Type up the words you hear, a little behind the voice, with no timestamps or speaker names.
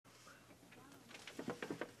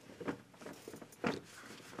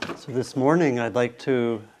So this morning I'd like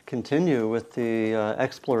to continue with the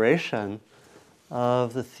exploration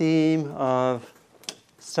of the theme of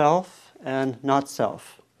self and not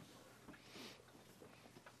self.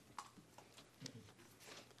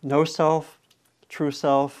 No self, true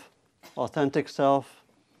self, authentic self.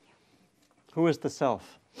 Who is the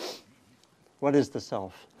self? What is the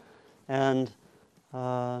self? And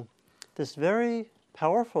this very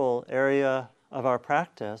powerful area of our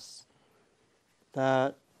practice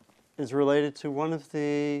that is related to one of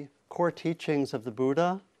the core teachings of the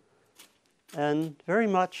Buddha, and very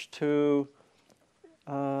much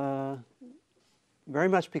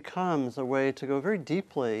becomes a way to go very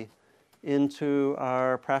deeply into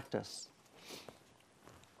our practice.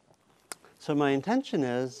 So my intention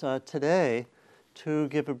is today to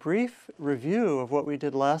give a brief review of what we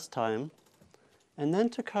did last time, and then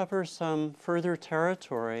to cover some further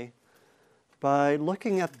territory by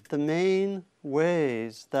looking at the main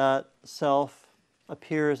ways that self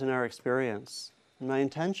appears in our experience. And my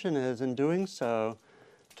intention is, in doing so,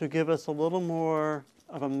 to give us a little more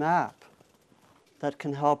of a map that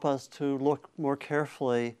can help us to look more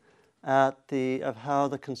carefully at of how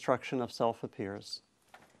the construction of self appears.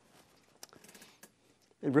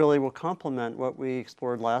 It really will complement what we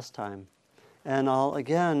explored last time. And I'll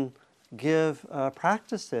again give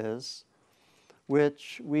practices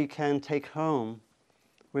which we can take home,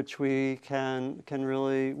 which we can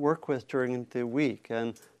really work with during the week.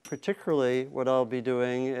 And particularly what I'll be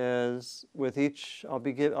doing is with each,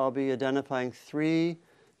 I'll be identifying 3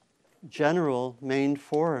 general main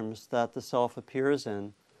forms that the self appears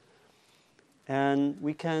in. And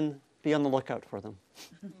we can be on the lookout for them.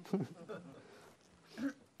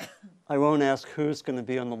 I won't ask who's going to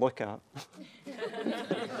be on the lookout.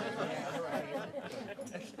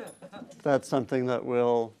 That's something that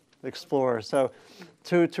we'll explore. So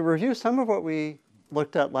to review some of what we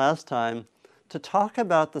looked at last time, to talk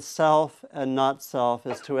about the self and not self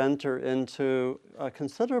is to enter into a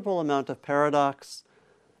considerable amount of paradox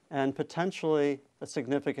and potentially a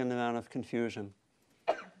significant amount of confusion.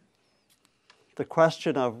 The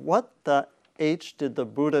question of what the H did the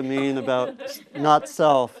Buddha mean about not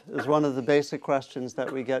self is one of the basic questions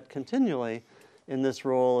that we get continually in this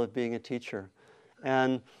role of being a teacher.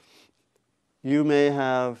 And you may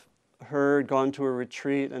have gone to a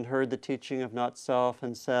retreat and heard the teaching of not self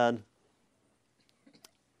and said,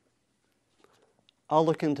 I'll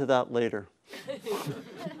look into that later.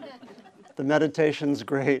 The meditation's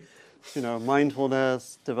great.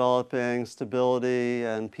 Mindfulness, developing stability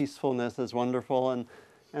and peacefulness is wonderful, and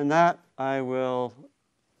that I will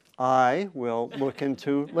look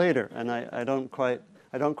into later. And I don't quite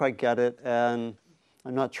get it, and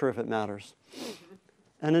I'm not sure if it matters.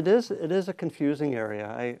 And it is a confusing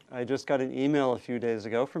area. I just got an email a few days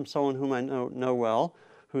ago from someone whom I know well,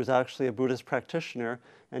 who's actually a Buddhist practitioner,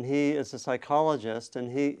 and he is a psychologist.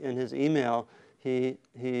 And in his email he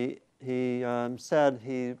said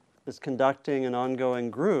he is conducting an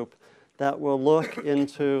ongoing group that will look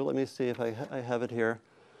into. Let me see if I have it here.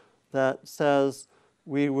 That says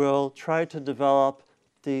we will try to develop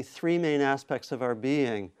the 3 main aspects of our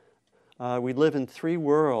being. We live in 3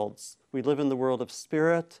 worlds. We live in the world of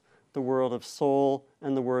spirit, the world of soul,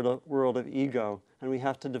 and the world of ego. And we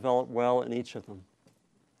have to develop well in each of them.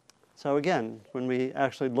 So again, when we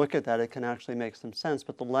actually look at that, it can actually make some sense.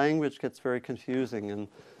 But the language gets very confusing. And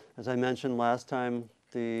as I mentioned last time,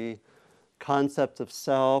 the concept of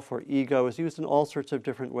self or ego is used in all sorts of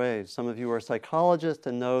different ways. Some of you are psychologists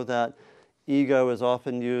and know that ego is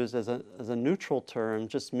often used as a neutral term,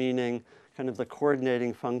 just meaning kind of the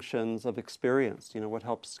coordinating functions of experience, what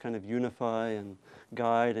helps kind of unify and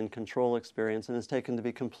guide and control experience, and is taken to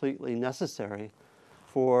be completely necessary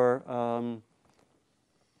for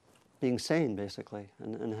being sane, basically,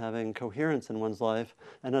 and having coherence in one's life.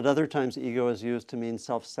 And at other times, ego is used to mean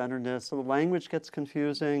self-centeredness. So the language gets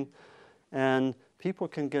confusing, and people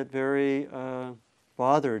can get very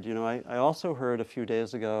bothered. I also heard a few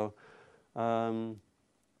days ago,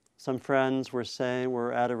 some friends were saying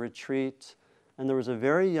we're at a retreat, and there was a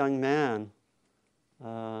very young man,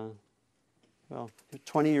 20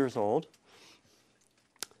 years old,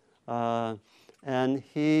 and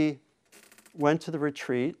he went to the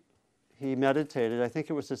retreat. He meditated. I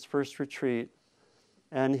think it was his first retreat,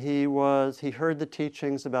 and he heard the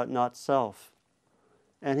teachings about not self,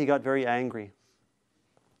 and he got very angry.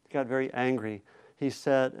 He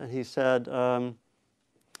said,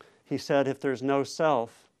 if there's no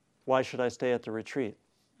self, why should I stay at the retreat?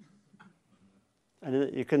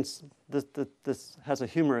 And this has a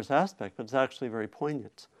humorous aspect, but it's actually very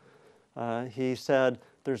poignant. He said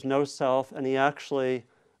there's no self, and he actually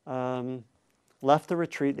left the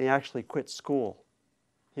retreat and he actually quit school.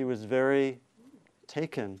 He was very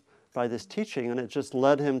taken by this teaching, and it just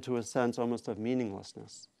led him to a sense almost of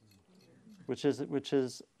meaninglessness, which is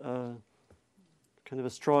kind of a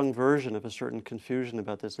strong version of a certain confusion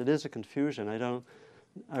about this. It is a confusion.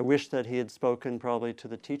 I wish that he had spoken probably to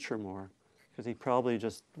the teacher more, because he probably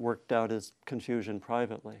just worked out his confusion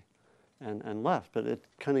privately and left. But it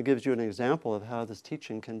kind of gives you an example of how this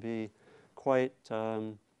teaching can be quite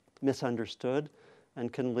misunderstood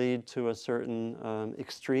and can lead to a certain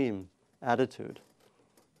extreme attitude.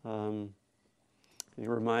 It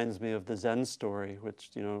reminds me of the Zen story, which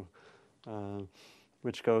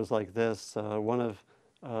goes like this.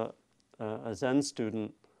 A Zen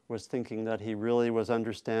student was thinking that he really was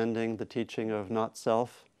understanding the teaching of not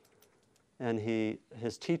self, and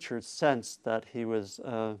his teacher sensed that he was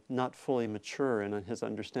not fully mature in his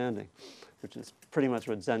understanding, which is pretty much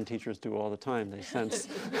what Zen teachers do all the time. They sense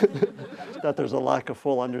that there's a lack of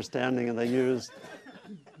full understanding, and they use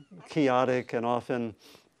chaotic and often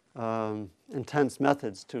intense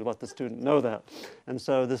methods to let the student know that. And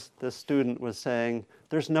so this student was saying,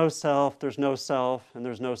 there's no self, and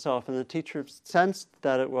there's no self. And the teacher sensed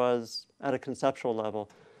that it was at a conceptual level.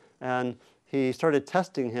 And he started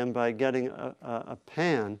testing him by getting a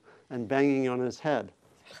pan and banging on his head.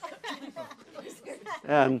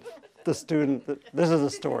 And the student, this is a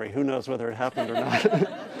story, who knows whether it happened or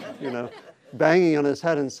not, banging on his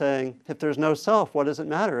head and saying, if there's no self, what does it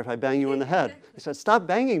matter if I bang you on the head? He said, stop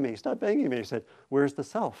banging me. He said, where's the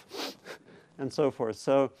self? And so forth.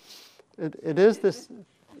 So it is this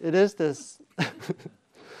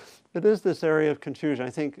area of confusion. I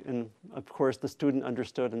think, and of course, the student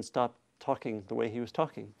understood and stopped talking the way he was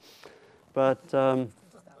talking. But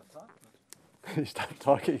he stopped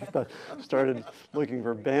talking, started looking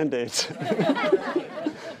for Band-Aids.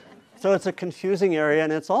 So it's a confusing area,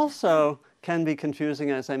 and it's also can be confusing,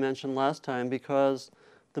 as I mentioned last time, because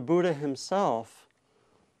the Buddha himself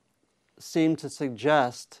seemed to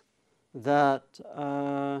suggest that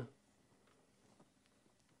the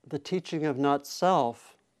teaching of not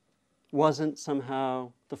self wasn't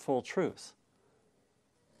somehow the full truth.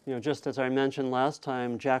 Just as I mentioned last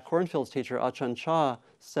time, Jack Kornfield's teacher, Ajahn Chah,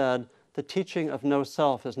 said, the teaching of no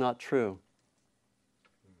self is not true.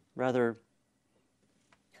 Rather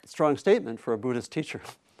strong statement for a Buddhist teacher.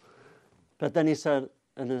 But then he said,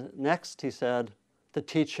 next he said, the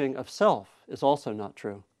teaching of self is also not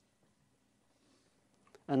true.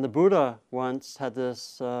 And the Buddha once had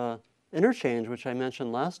this interchange, which I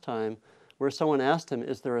mentioned last time, where someone asked him,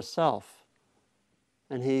 is there a self?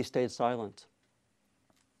 And he stayed silent.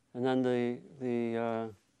 And then the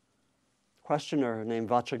questioner named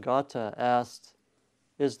Vacchagotta asked,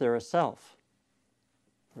 is there a self?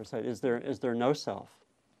 Or said, is there no self?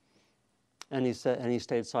 And he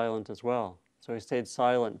stayed silent as well. So he stayed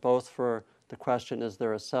silent both for the question, is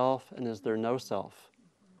there a self, and is there no self?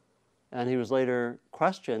 And he was later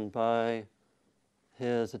questioned by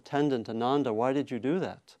his attendant, Ananda, why did you do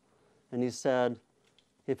that? And he said,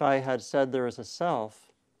 if I had said there is a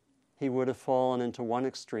self, he would have fallen into one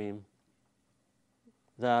extreme,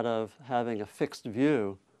 that of having a fixed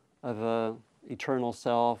view of an eternal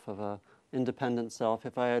self, of an independent self.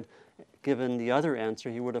 If I had given the other answer,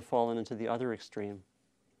 he would have fallen into the other extreme.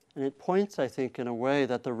 And it points, I think, in a way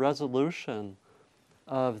that the resolution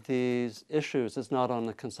of these issues is not on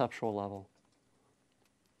the conceptual level.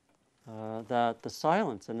 That the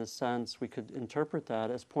silence, in a sense, we could interpret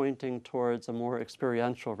that as pointing towards a more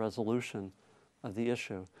experiential resolution of the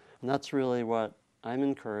issue. And that's really what I'm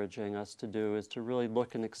encouraging us to do, is to really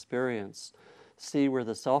look and experience, see where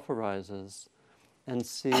the self arises, and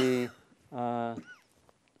see in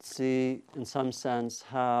some sense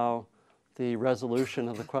how the resolution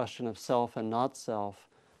of the question of self and not self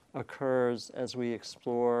occurs as we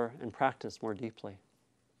explore and practice more deeply.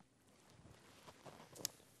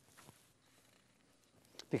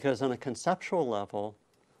 Because on a conceptual level,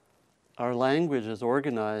 our language is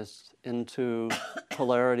organized into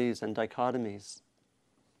polarities and dichotomies.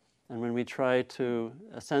 And when we try to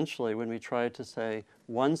say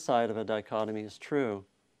one side of a dichotomy is true,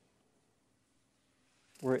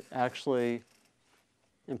 we're actually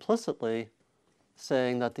implicitly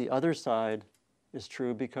saying that the other side is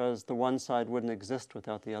true because the one side wouldn't exist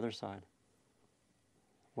without the other side.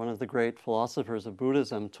 One of the great philosophers of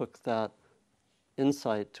Buddhism took that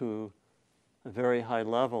insight to a very high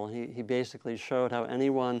level. He basically showed how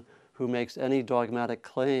anyone who makes any dogmatic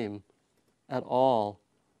claim at all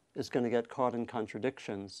is going to get caught in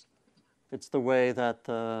contradictions. It's the way that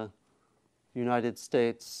the United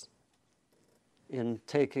States, in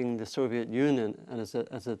taking the Soviet Union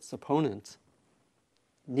as its opponent,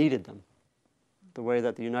 needed them. the way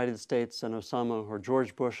that the United States and Osama, or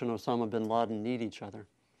George Bush and Osama bin Laden need each other.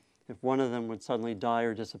 If one of them would suddenly die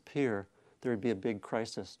or disappear, there would be a big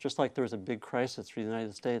crisis, just like there was a big crisis for the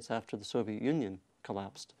United States after the Soviet Union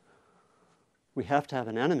collapsed. We have to have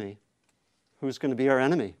an enemy. Who's going to be our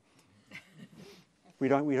enemy?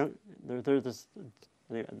 There's this,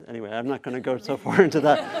 anyway, I'm not going to go so far into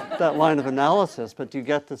that line of analysis, but you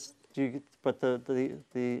get this, but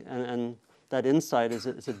and that insight is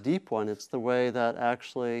a deep one. It's the way that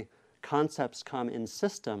actually concepts come in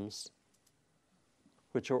systems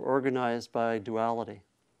which are organized by duality.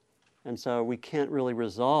 And so we can't really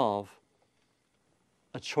resolve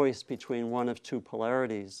a choice between one of two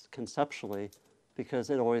polarities conceptually because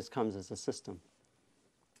it always comes as a system.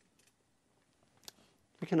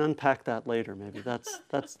 We can unpack that later, maybe. That's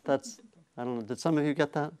I don't know, did some of you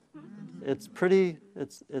get that? It's pretty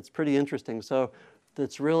interesting. So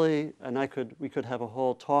it's really, and we could have a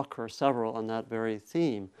whole talk or several on that very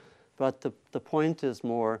theme. But the point is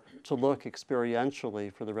more to look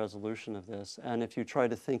experientially for the resolution of this. And if you try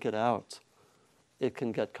to think it out, it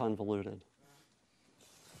can get convoluted.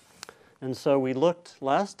 And so we looked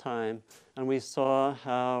last time and we saw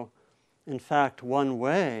how, in fact, one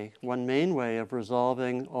main way of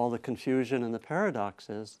resolving all the confusion and the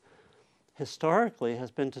paradoxes historically has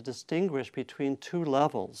been to distinguish between two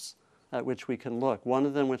levels at which we can look. One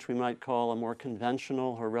of them which we might call a more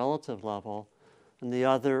conventional or relative level, and the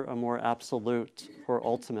other a more absolute or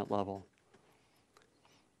ultimate level.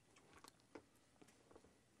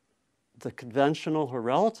 The conventional or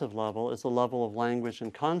relative level is the level of language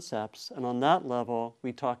and concepts, and on that level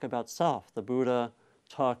we talk about self. The Buddha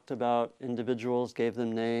talked about individuals, gave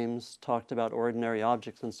them names, talked about ordinary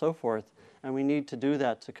objects and so forth, and we need to do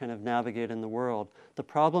that to kind of navigate in the world. The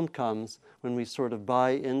problem comes when we sort of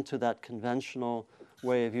buy into that conventional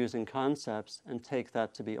way of using concepts and take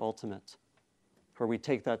that to be ultimate, or we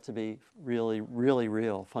take that to be really, really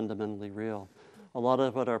real, fundamentally real. A lot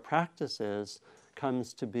of what our practice is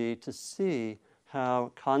comes to be to see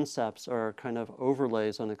how concepts are kind of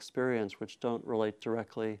overlays on experience which don't relate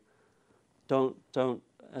directly, don't,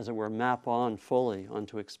 as it were, map on fully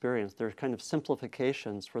onto experience. They're kind of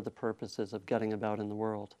simplifications for the purposes of getting about in the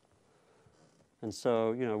world. And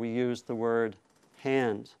so, we use the word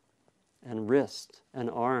hand and wrist and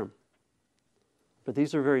arm. But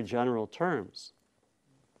these are very general terms.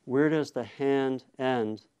 Where does the hand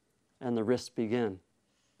end and the wrist begin?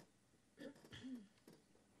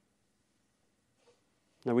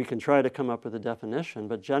 Now we can try to come up with a definition,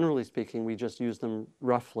 but generally speaking, we just use them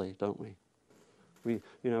roughly, don't we?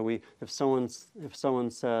 If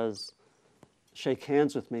someone says, "Shake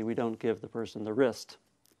hands with me," we don't give the person the wrist,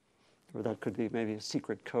 or that could be maybe a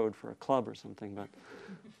secret code for a club or something.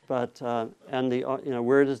 Where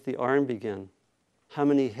does the arm begin? How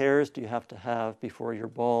many hairs do you have to have before you're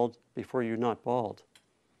bald? Before you're not bald?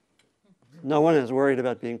 No one is worried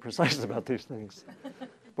about being precise about these things.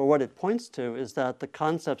 But what it points to is that the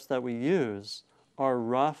concepts that we use are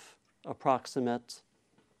rough, approximate,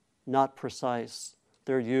 not precise.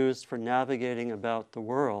 They're used for navigating about the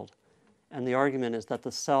world. And the argument is that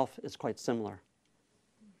the self is quite similar.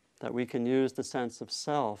 That we can use the sense of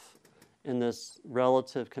self in this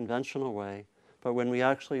relative conventional way, but when we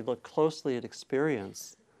actually look closely at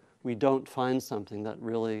experience, we don't find something that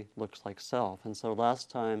really looks like self. And so last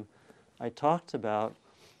time I talked about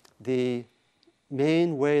the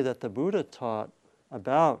main way that the Buddha taught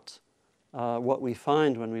about what we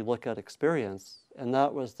find when we look at experience, and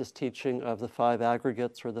that was this teaching of the 5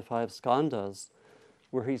 aggregates or the 5 skandhas,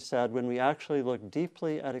 where he said when we actually look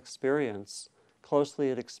deeply at experience,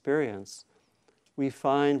 closely at experience, we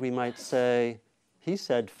find, we might say, he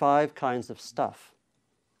said 5 kinds of stuff,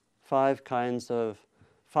 5 kinds of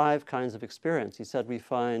experience. He said we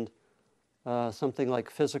find something like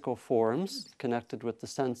physical forms connected with the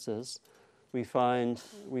senses. We find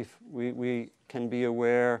we can be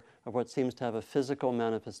aware of what seems to have a physical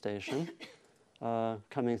manifestation,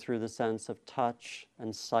 coming through the sense of touch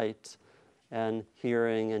and sight and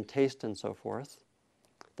hearing and taste and so forth.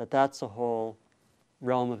 That's a whole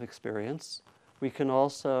realm of experience. We can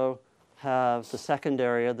also have the second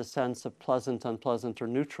area, the sense of pleasant, unpleasant, or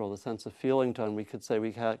neutral, the sense of feeling tone. We could say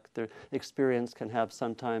the experience can have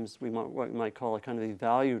sometimes what we might call a kind of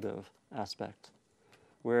evaluative aspect,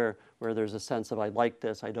 where there's a sense of I like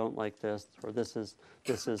this, I don't like this, or this is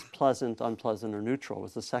pleasant, unpleasant, or neutral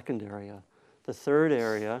was the second area. The third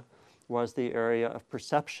area was the area of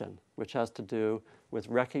perception, which has to do with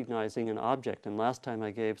recognizing an object. And last time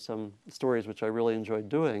I gave some stories, which I really enjoyed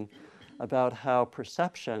doing, about how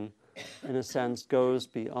perception, in a sense, goes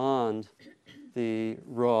beyond the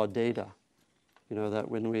raw data. You know, that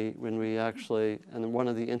when we actually, and one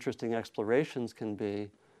of the interesting explorations can be,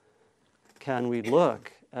 can we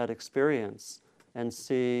look at experience and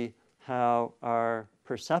see how our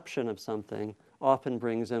perception of something often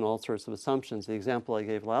brings in all sorts of assumptions. The example I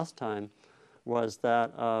gave last time was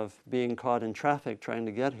that of being caught in traffic trying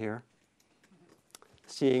to get here,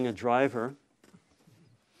 seeing a driver,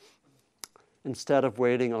 instead of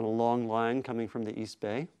waiting on a long line coming from the East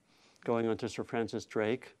Bay, going onto Sir Francis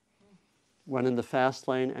Drake, went in the fast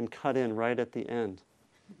lane and cut in right at the end.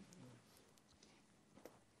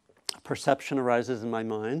 A perception arises in my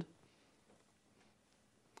mind.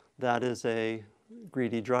 That is a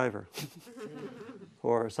greedy driver,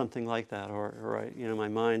 or something like that, or my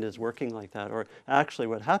mind is working like that. Or actually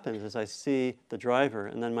what happens is I see the driver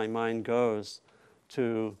and then my mind goes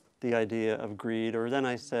to the idea of greed, or then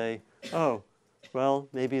I say, oh, well,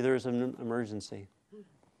 maybe there's an emergency.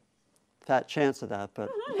 Fat chance of that, but...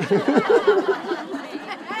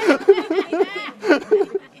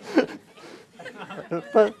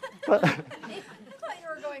 but I thought you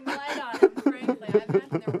were going light on him, frankly. I imagine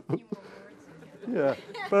there were a few more words in here. yeah,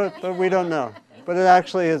 but we don't know. But it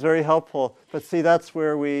actually is very helpful. But see, that's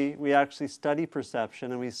where we actually study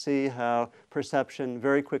perception, and we see how perception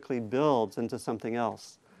very quickly builds into something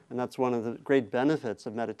else. And that's one of the great benefits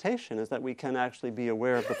of meditation, is that we can actually be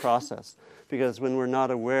aware of the process. Because when we're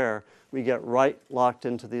not aware, we get right locked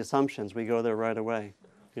into the assumptions. We go there right away.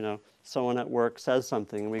 You know, someone at work says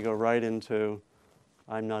something, and we go right into,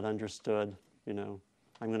 I'm not understood, you know,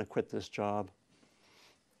 I'm going to quit this job.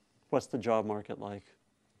 What's the job market like?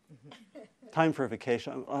 Time for a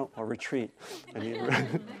vacation. Oh, a retreat. I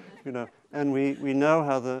mean, you know, and we know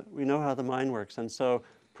how the mind works. And so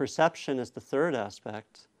perception is the third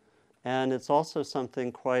aspect, and it's also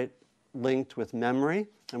something quite linked with memory.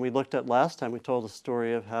 And we looked at last time, we told a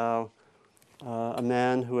story of how a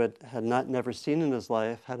man who had never seen in his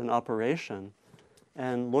life had an operation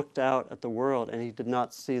and looked out at the world, and he did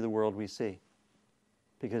not see the world we see,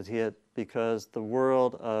 because the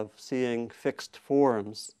world of seeing fixed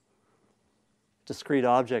forms, discrete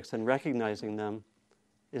objects, and recognizing them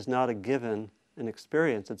is not a given an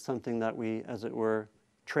experience. It's something that we, as it were,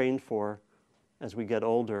 train for as we get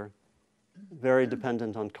older, very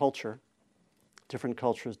dependent on culture. Different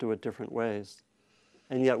cultures do it different ways.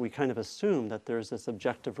 And yet we kind of assume that there's this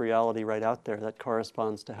objective reality right out there that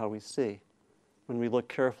corresponds to how we see. When we look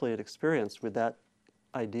carefully at experience, with that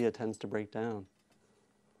idea tends to break down.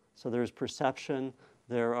 So there's perception,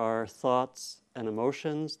 there are thoughts and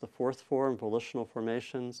emotions, the fourth form, volitional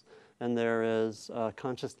formations, and there is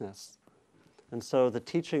consciousness. And so the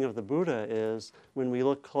teaching of the Buddha is, when we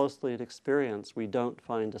look closely at experience, we don't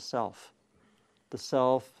find a self. The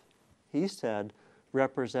self, he said,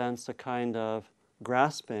 represents a kind of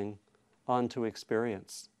grasping onto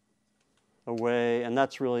experience. A way, and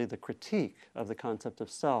that's really the critique of the concept of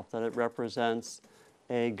self, that it represents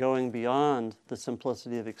a going beyond the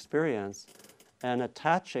simplicity of experience and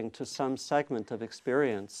attaching to some segment of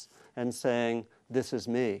experience and saying, this is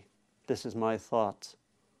me, this is my thought,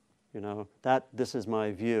 you know, this is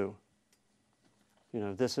my view, you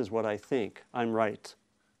know, this is what I think, I'm right.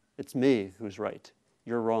 It's me who's right,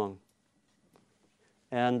 you're wrong.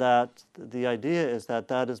 And that the idea is that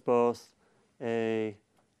that is both a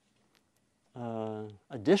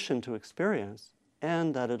addition to experience,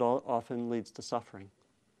 and that it often leads to suffering,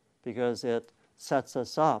 because it sets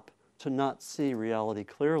us up to not see reality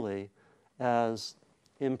clearly as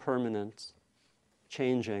impermanent,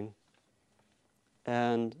 changing,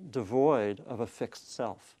 and devoid of a fixed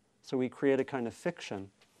self. So we create a kind of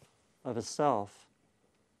fiction of a self,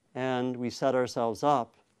 and we set ourselves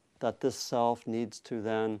up that this self needs to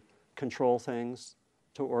then control things,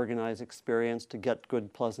 to organize experience, to get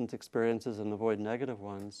good, pleasant experiences and avoid negative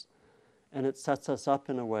ones. And it sets us up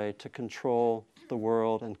in a way to control the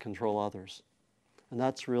world and control others. And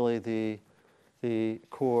that's really the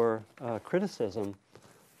core criticism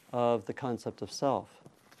of the concept of self,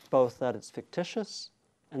 both that it's fictitious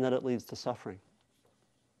and that it leads to suffering.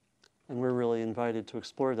 And we're really invited to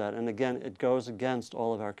explore that. And again, it goes against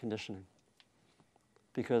all of our conditioning,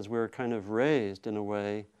 because we're kind of raised in a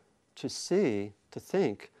way to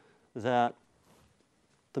think that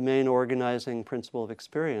the main organizing principle of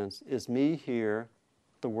experience is me here,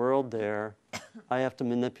 the world there. I have to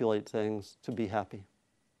manipulate things to be happy.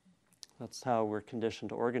 That's how we're conditioned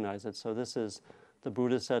to organize it. So this is, the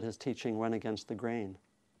Buddha said his teaching went against the grain.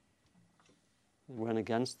 It went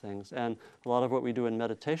against things. And a lot of what we do in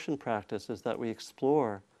meditation practice is that we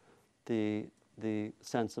explore the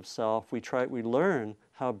sense of self. We learn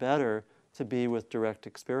how better to be with direct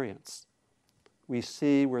experience. We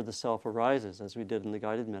see where the self arises, as we did in the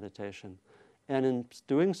guided meditation. And in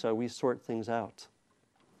doing so, we sort things out.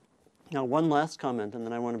 Now, one last comment, and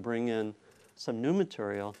then I want to bring in some new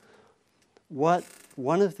material.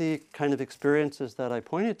 One of the kind of experiences that I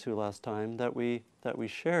pointed to last time that we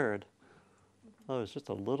shared, it's just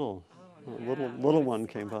a little one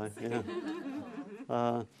came by.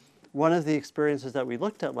 Yeah. One of the experiences that we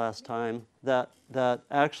looked at last time that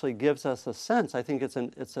actually gives us a sense. I think it's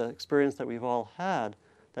an experience that we've all had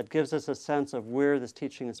that gives us a sense of where this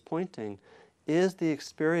teaching is pointing, is the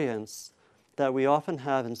experience that we often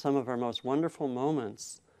have in some of our most wonderful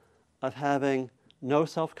moments of having no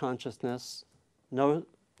self-consciousness, no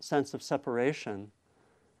sense of separation,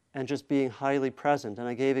 and just being highly present. And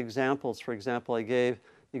I gave examples. For example, I gave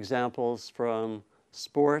examples from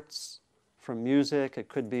sports, from music. It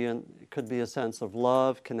could be a sense of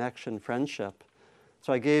love, connection, friendship.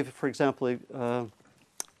 So I gave, for example,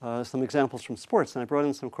 some examples from sports, and I brought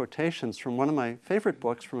in some quotations from one of my favorite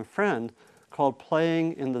books from a friend called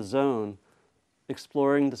Playing in the Zone,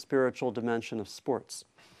 Exploring the Spiritual Dimension of Sports.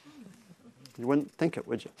 You wouldn't think it,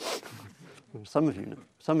 would you? Some of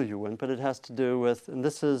you wouldn't, but it has to do with, and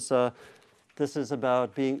this is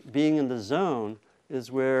about being in the zone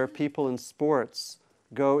is where people in sports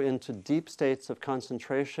go into deep states of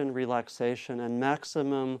concentration, relaxation, and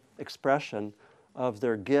maximum expression of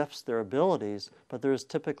their gifts, their abilities, but there is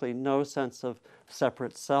typically no sense of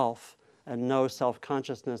separate self and no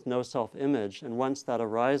self-consciousness, no self-image, and once that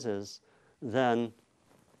arises, then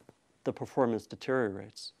the performance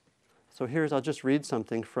deteriorates. So I'll just read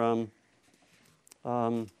something from,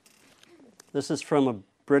 this is from a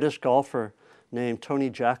British golfer named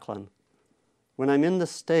Tony Jacklin. When I'm in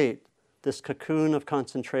this state, this cocoon of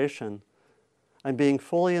concentration, I'm being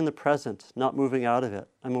fully in the present, not moving out of it.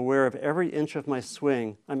 I'm aware of every inch of my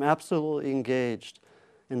swing. I'm absolutely engaged,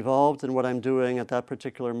 involved in what I'm doing at that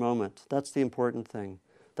particular moment. That's the important thing.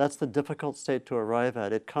 That's the difficult state to arrive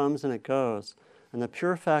at. It comes and it goes. And the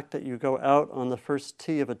pure fact that you go out on the first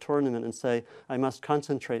tee of a tournament and say, I must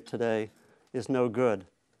concentrate today, is no good.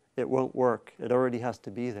 It won't work. It already has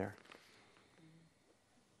to be there.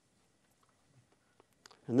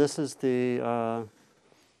 And this is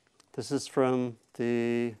from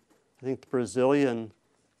the Brazilian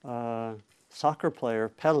soccer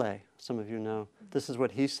player, Pelé. Some of you know. This is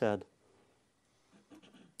what he said.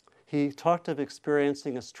 He talked of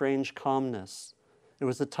experiencing a strange calmness. It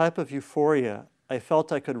was the type of euphoria. I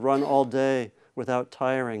felt I could run all day without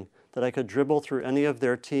tiring, that I could dribble through any of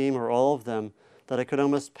their team or all of them, that I could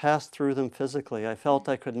almost pass through them physically. I felt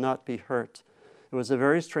I could not be hurt. It was a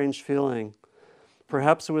very strange feeling.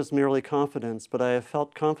 Perhaps it was merely confidence, but I have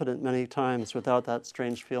felt confident many times without that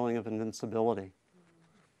strange feeling of invincibility.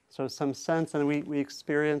 So some sense, and we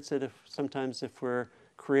experience it sometimes if we're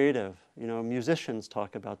creative. Musicians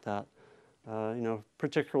talk about that,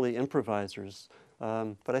 particularly improvisers.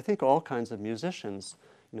 But I think all kinds of musicians,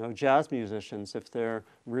 jazz musicians, if they're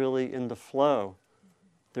really in the flow,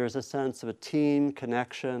 there's a sense of a team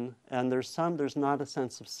connection, and there's not a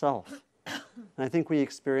sense of self. And I think we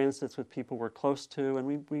experience this with people we're close to, and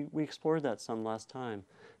we explored that some last time.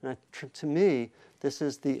 And to me, this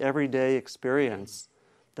is the everyday experience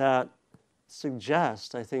that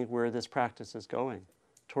suggests, I think, where this practice is going,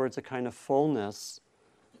 towards a kind of fullness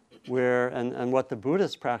where, and what the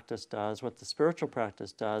Buddhist practice does, what the spiritual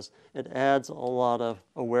practice does, it adds a lot of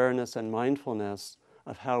awareness and mindfulness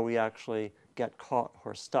of how we actually get caught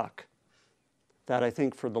or stuck. That I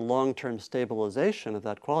think for the long-term stabilization of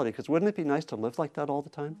that quality, because wouldn't it be nice to live like that all the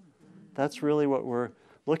time? That's really what we're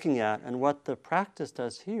looking at. And what the practice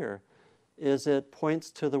does here is it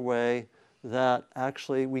points to the way that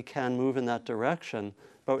actually we can move in that direction,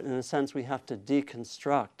 but in a sense we have to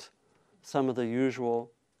deconstruct some of the usual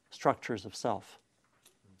structures of self.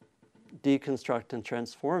 Deconstruct and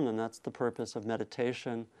transform them. That's the purpose of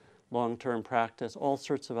meditation, long-term practice, all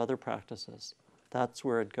sorts of other practices. That's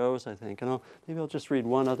where it goes, I think. And maybe I'll just read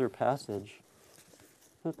one other passage.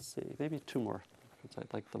 Let's see, maybe two more, because I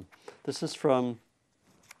like them. This is from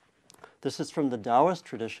the Taoist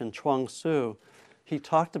tradition, Chuang Tzu. He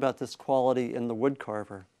talked about this quality in the wood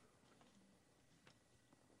carver.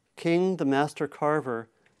 King, the master carver,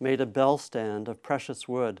 made a bell stand of precious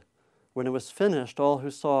wood. When it was finished, all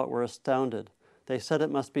who saw it were astounded. They said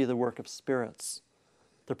it must be the work of spirits.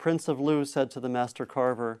 The Prince of Lu said to the master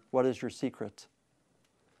carver, "What is your secret?"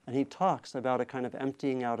 And he talks about a kind of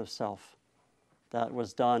emptying out of self that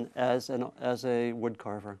was done as a wood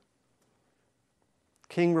carver.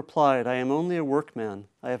 King replied, "I am only a workman.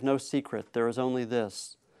 I have no secret. There is only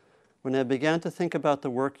this. When I began to think about the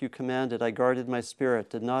work you commanded, I guarded my spirit,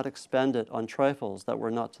 did not expend it on trifles that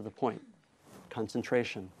were not to the point."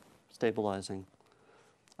 Concentration, stabilizing.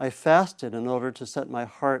 I fasted in order to set my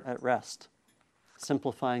heart at rest,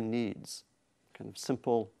 simplifying needs, kind of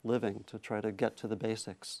simple living to try to get to the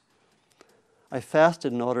basics. I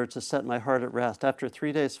fasted in order to set my heart at rest. After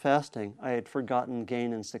 3 days fasting, I had forgotten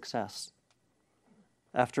gain and success.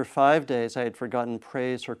 After 5 days, I had forgotten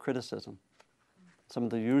praise or criticism, some of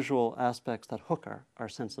the usual aspects that hook our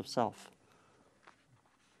sense of self.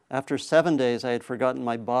 After 7 days, I had forgotten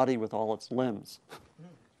my body with all its limbs.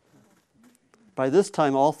 By this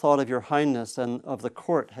time, all thought of your highness and of the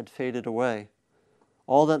court had faded away.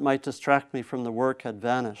 All that might distract me from the work had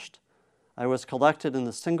vanished. I was collected in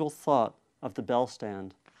the single thought of the bell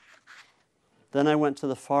stand. Then I went to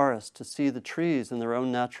the forest to see the trees in their own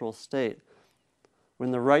natural state.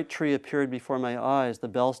 When the right tree appeared before my eyes, the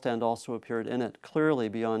bell stand also appeared in it, clearly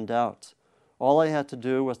beyond doubt. All I had to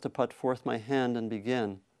do was to put forth my hand and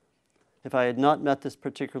begin. If I had not met this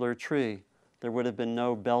particular tree, there would have been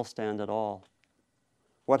no bell stand at all.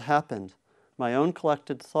 What happened? My own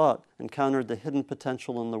collected thought encountered the hidden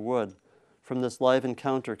potential in the wood. From this live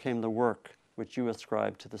encounter came the work which you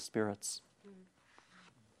ascribe to the spirits.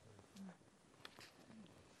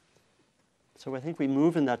 So I think we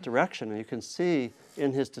move in that direction, and you can see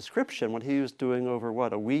in his description what he was doing over,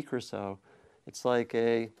 a week or so. It's like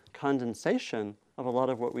a condensation of a lot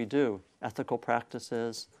of what we do, ethical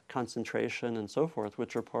practices, concentration, and so forth,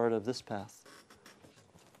 which are part of this path.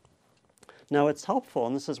 Now it's helpful,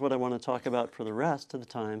 and this is what I want to talk about for the rest of the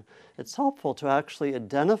time, it's helpful to actually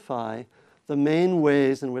identify the main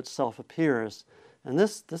ways in which self appears. And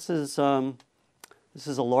this is a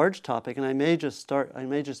large topic, and I may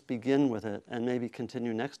just begin with it and maybe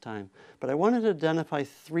continue next time. But I wanted to identify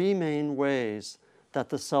 3 main ways that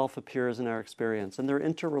the self appears in our experience, and they're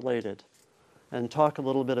interrelated, and talk a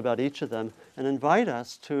little bit about each of them, and invite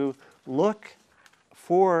us to look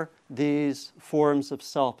for these forms of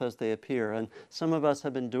self as they appear. And some of us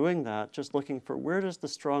have been doing that, just looking for where does the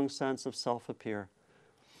strong sense of self appear.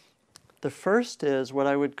 The first is what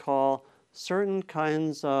I would call certain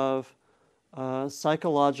kinds of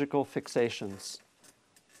psychological fixations.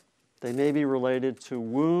 They may be related to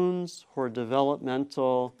wounds or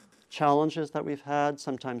developmental challenges that we've had,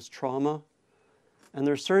 sometimes trauma. And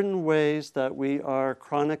there are certain ways that we are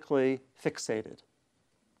chronically fixated.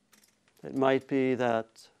 It might be that,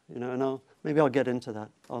 maybe I'll get into that.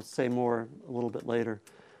 I'll say more a little bit later.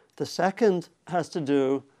 The second has to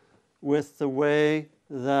do with the way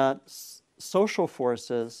that social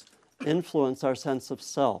forces influence our sense of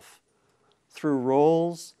self through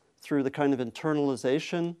roles, through the kind of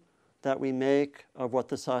internalization that we make of what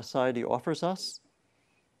the society offers us.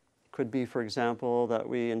 Could be, for example, that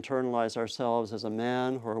we internalize ourselves as a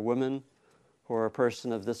man or a woman or a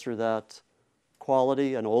person of this or that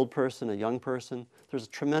quality, an old person, a young person. There's a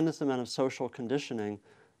tremendous amount of social conditioning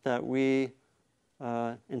that we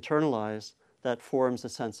internalize that forms a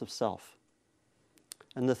sense of self.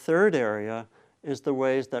 And the third area is the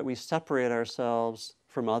ways that we separate ourselves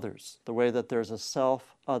from others, the way that there's a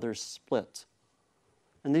self-other split.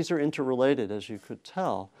 And these are interrelated, as you could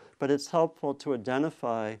tell, but it's helpful to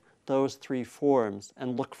identify those 3 forms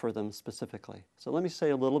and look for them specifically. So let me say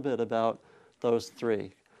a little bit about those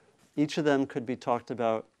 3. Each of them could be talked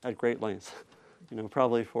about at great length,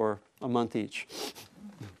 probably for a month each.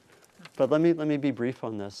 But let me be brief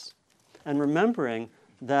on this. And remembering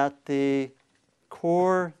that the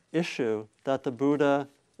core issue that the Buddha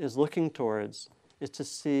is looking towards is to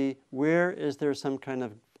see where is there some kind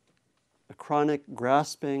of a chronic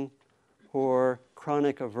grasping or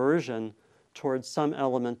chronic aversion towards some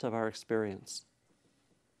element of our experience.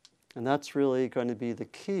 And that's really going to be the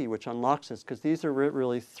key which unlocks this, because these are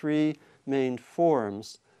really 3 main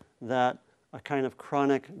forms that a kind of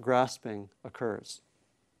chronic grasping occurs.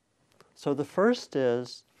 So the first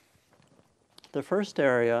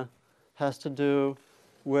area has to do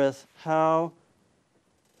with how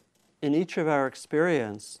in each of our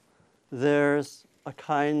experience there's a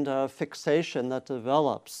kind of fixation that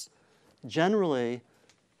develops. Generally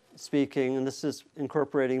speaking, and this is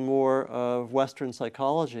incorporating more of Western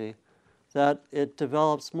psychology, that it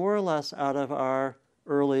develops more or less out of our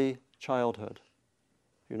early childhood.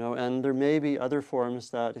 And there may be other forms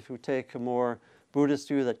that, if you take a more Buddhist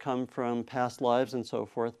view, that come from past lives and so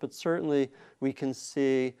forth, but certainly we can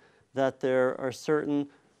see that there are certain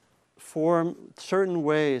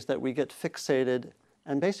ways that we get fixated,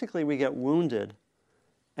 and basically we get wounded.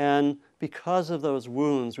 And because of those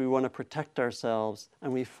wounds, we want to protect ourselves,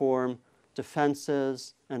 and we form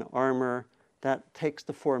defenses and armor that takes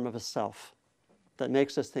the form of a self, that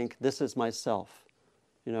makes us think, this is myself.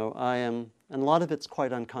 I am, and a lot of it's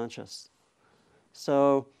quite unconscious.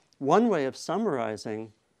 So one way of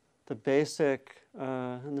summarizing the basic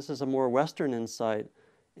and this is a more Western insight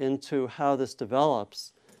into how this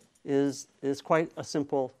develops, is quite a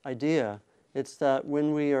simple idea. It's that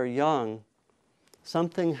when we are young,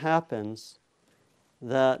 something happens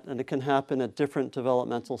that, and it can happen at different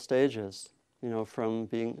developmental stages, from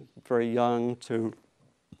being very young to,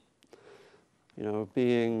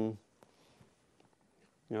 being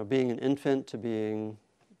an infant, to being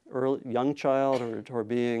young child, or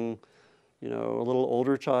being, a little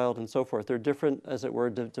older child, and so forth. They're different, as it were,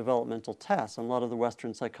 developmental tests. And a lot of the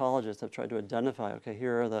Western psychologists have tried to identify, okay,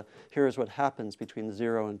 here's what happens between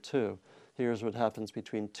 0 and 2. Here's what happens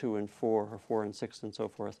between 2 and 4, or 4 and 6, and so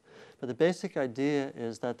forth. But the basic idea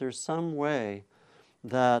is that there's some way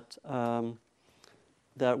that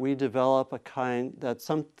that we develop that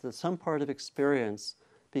some part of experience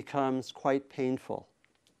becomes quite painful.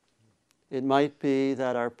 It might be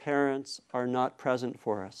that our parents are not present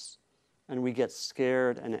for us, and we get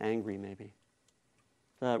scared and angry, maybe.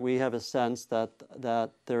 That we have a sense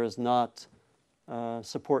that there is not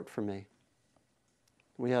support for me.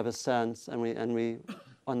 We have a sense, and we,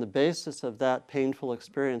 on the basis of that painful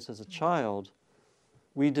experience as a child,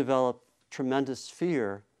 we develop tremendous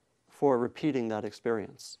fear for repeating that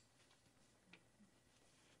experience.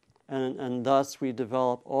 And thus we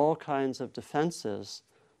develop all kinds of defenses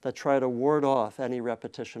that try to ward off any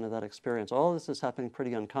repetition of that experience. All this is happening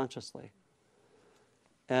pretty unconsciously.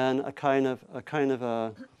 And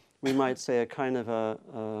we might say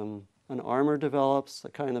an armor develops, a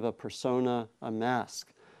kind of a persona, a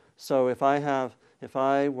mask. So if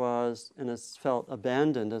I was and felt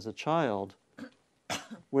abandoned as a child,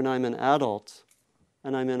 when I'm an adult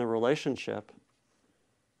and I'm in a relationship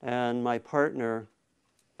and my partner,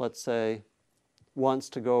 let's say, wants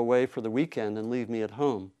to go away for the weekend and leave me at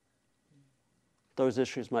home, those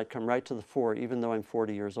issues might come right to the fore, even though I'm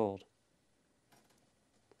 40 years old.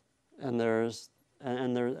 And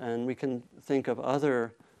we can think of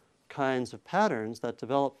other kinds of patterns that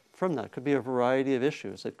develop from that. It could be a variety of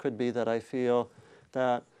issues. It could be that I feel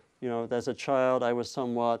that, as a child I was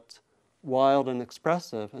somewhat wild and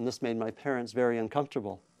expressive, and this made my parents very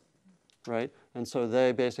uncomfortable, right? And so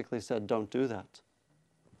they basically said, don't do that.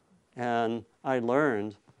 And I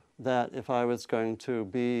learned that if I was going to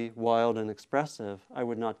be wild and expressive, I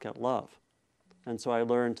would not get love. And so I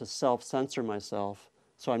learned to self-censor myself,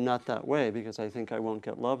 so I'm not that way because I think I won't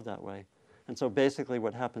get love that way. And so basically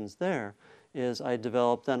what happens there is I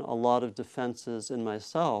develop then a lot of defenses in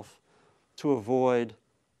myself to avoid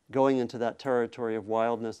going into that territory of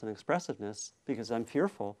wildness and expressiveness, because I'm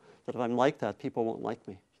fearful that if I'm like that, people won't like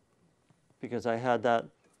me. Because I had that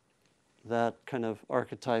kind of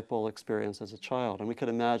archetypal experience as a child. And we could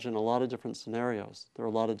imagine a lot of different scenarios. There are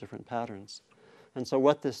a lot of different patterns. And so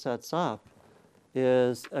what this sets up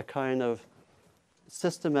is a kind of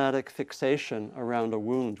systematic fixation around a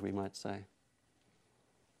wound, we might say.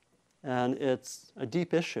 And it's a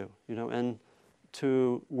deep issue, and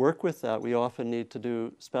to work with that, we often need to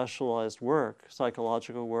do specialized work,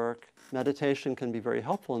 psychological work. Meditation can be very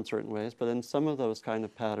helpful in certain ways, but in some of those kind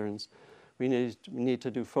of patterns, we need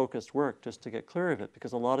to do focused work just to get clear of it,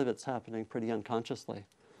 because a lot of it's happening pretty unconsciously.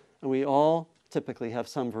 And we all typically have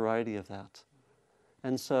some variety of that.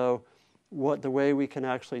 And so the way we can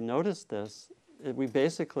actually notice this, we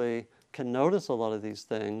basically can notice a lot of these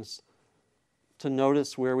things to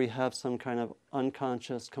notice where we have some kind of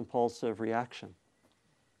unconscious compulsive reaction.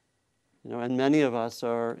 And many of us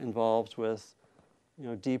are involved with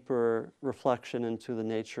deeper reflection into the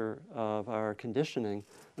nature of our conditioning,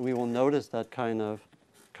 and we will notice that kind of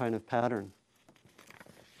pattern.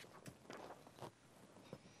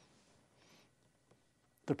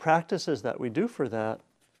 The practices that we do for that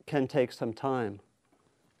can take some time.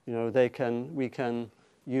 We can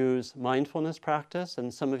use mindfulness practice,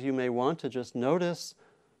 and some of you may want to just notice,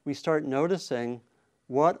 we start noticing,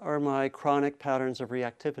 what are my chronic patterns of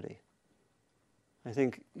reactivity? I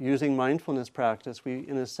think using mindfulness practice, we,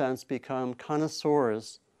 in a sense, become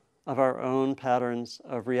connoisseurs of our own patterns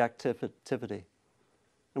of reactivity.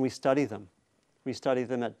 And we study them. We study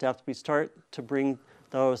them at depth. We start to bring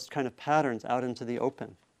those kind of patterns out into the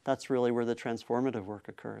open. That's really where the transformative work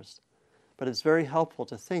occurs. But it's very helpful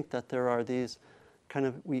to think that there are these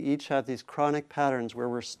we each have these chronic patterns where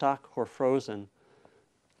we're stuck or frozen.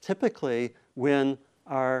 Typically, when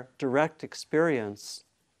our direct experience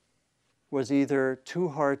was either too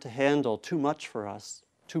hard to handle, too much for us,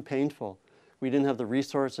 too painful, we didn't have the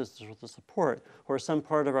resources or the support, or some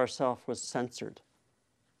part of ourself was censored.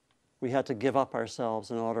 We had to give up ourselves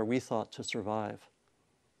in order, we thought, to survive.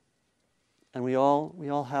 And we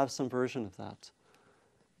all have some version of that.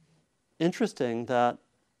 Interesting that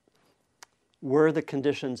were the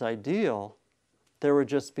conditions ideal, there would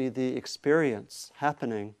just be the experience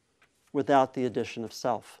happening without the addition of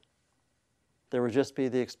self. There would just be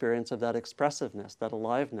the experience of that expressiveness, that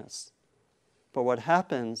aliveness. But what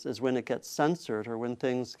happens is when it gets censored, or when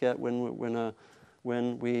things get, when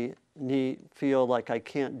we feel like I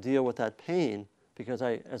can't deal with that pain because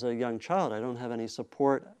as a young child, I don't have any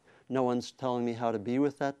support. No one's telling me how to be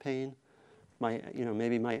with that pain.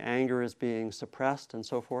 Maybe my anger is being suppressed and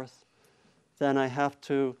so forth. Then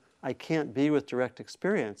I can't be with direct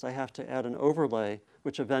experience. I have to add an overlay,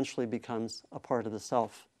 which eventually becomes a part of the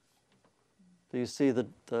self. So you see,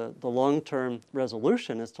 the long-term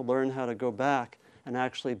resolution is to learn how to go back and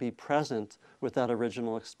actually be present with that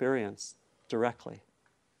original experience directly.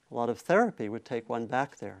 A lot of therapy would take one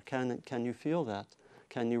back there. Can you feel that?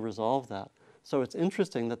 Can you resolve that? So it's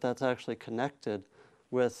interesting that that's actually connected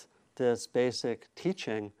with this basic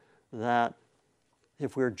teaching that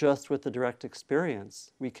if we're just with the direct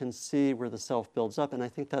experience, we can see where the self builds up. And I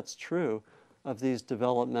think that's true of these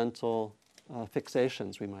developmental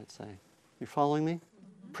fixations, we might say. You following me?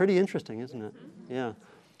 Pretty interesting, isn't it? Yeah.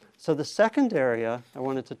 So the second area I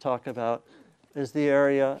wanted to talk about is the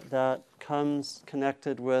area that comes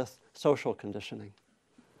connected with social conditioning.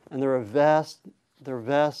 And there are a vast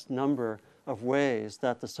number of ways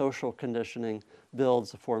that the social conditioning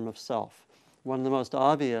builds a form of self. One of the most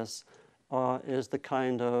obvious is the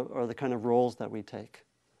kind of roles that we take,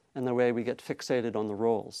 and the way we get fixated on the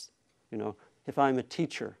roles. If I'm a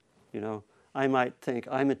teacher, I might think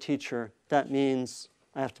I'm a teacher. That means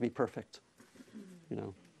I have to be perfect.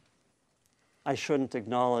 I shouldn't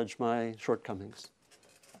acknowledge my shortcomings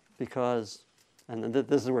because, and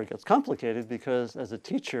this is where it gets complicated, because as a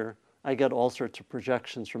teacher, I get all sorts of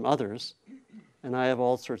projections from others, and I have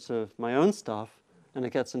all sorts of my own stuff, and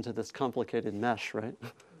it gets into this complicated mesh, right?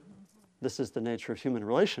 This is the nature of human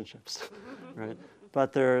relationships, right?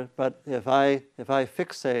 But if I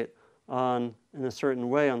fixate in a certain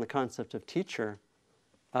way on the concept of teacher,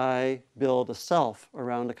 I build a self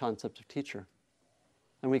around the concept of teacher.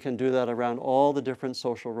 And we can do that around all the different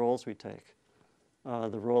social roles we take.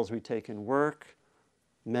 The roles we take in work,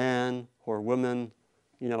 man or woman.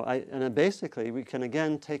 And basically we can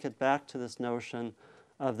again take it back to this notion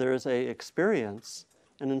of there is a experience,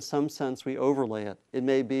 and in some sense we overlay it. It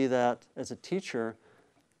may be that as a teacher,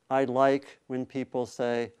 I like when people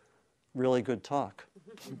say, really good talk,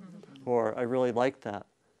 or I really like that.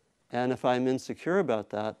 And if I'm insecure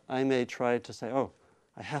about that, I may try to say, oh,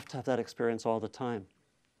 I have to have that experience all the time.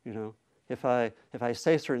 If I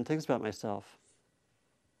say certain things about myself,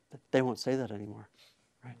 they won't say that anymore,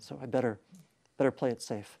 right? So I better play it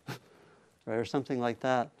safe, right? Or something like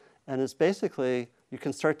that. And it's basically, you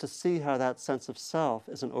can start to see how that sense of self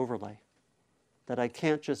is an overlay, that I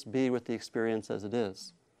can't just be with the experience as it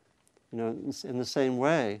is. In the same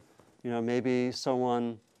way, maybe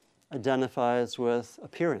someone identifies with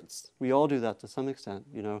appearance. We all do that to some extent.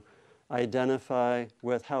 I identify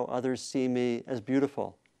with how others see me as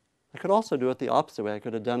beautiful. I could also do it the opposite way. I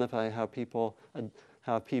could identify how people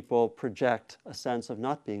project a sense of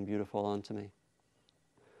not being beautiful onto me.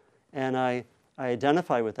 And I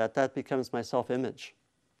identify with that. That becomes my self-image,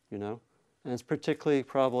 And it's particularly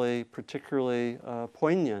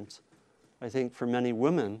poignant, I think, for many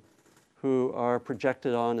women who are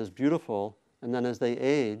projected on as beautiful, and then as they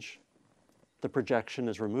age, the projection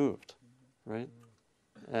is removed, right?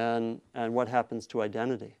 And what happens to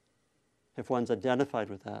identity if one's identified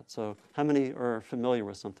with that? So how many are familiar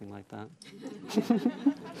with something like that?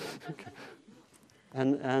 Okay.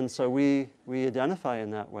 And so we identify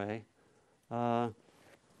in that way. There's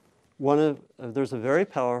a very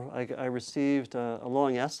powerful, I received a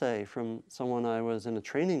long essay from someone I was in a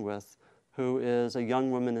training with, who is a young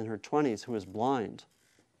woman in her 20s who is blind.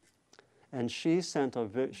 And she sent a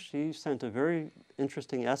very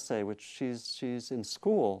interesting essay, which she's in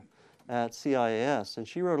school at CIAS, and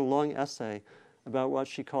she wrote a long essay about what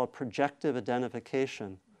she called projective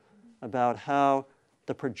identification, about how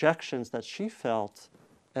the projections that she felt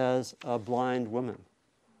as a blind woman,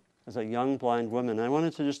 as a young blind woman. And I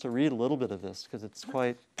wanted to read a little bit of this because it's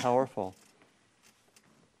quite powerful.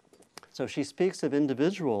 So she speaks of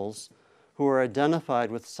individuals who are identified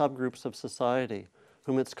with subgroups of society,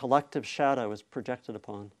 whom its collective shadow is projected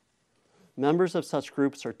upon. Members of such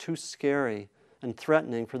groups are too scary and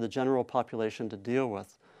threatening for the general population to deal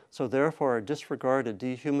with, so therefore are disregarded,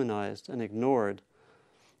 dehumanized, and ignored,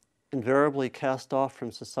 invariably cast off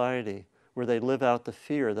from society, where they live out the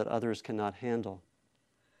fear that others cannot handle.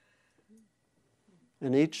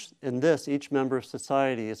 In this, each member of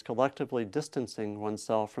society is collectively distancing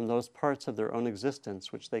oneself from those parts of their own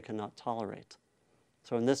existence which they cannot tolerate.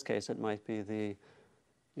 So in this case, it might be the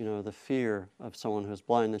the fear of someone who's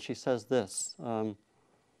blind. And she says this,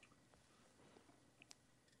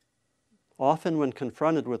 often when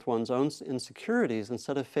confronted with one's own insecurities,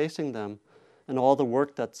 instead of facing them and all the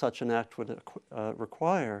work that such an act would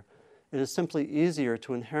require, it is simply easier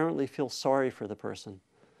to inherently feel sorry for the person,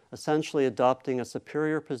 essentially adopting a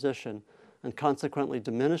superior position and consequently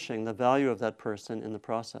diminishing the value of that person in the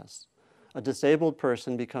process. A disabled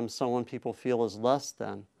person becomes someone people feel is less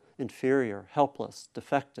than, inferior, helpless,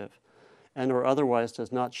 defective, and or otherwise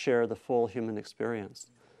does not share the full human experience.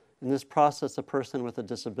 In this process, a person with a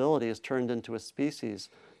disability is turned into a species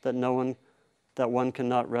that one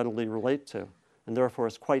cannot readily relate to, and therefore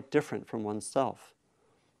is quite different from oneself.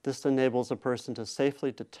 This enables a person to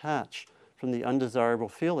safely detach from the undesirable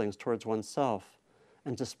feelings towards oneself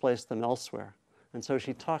and displace them elsewhere. And so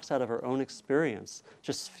she talks out of her own experience.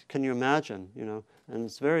 Just, can you imagine, and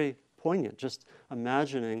it's very poignant, just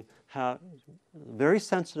imagining how a very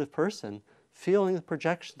sensitive person feeling the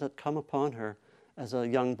projections that come upon her as a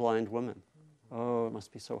young blind woman. Oh, it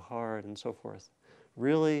must be so hard and so forth.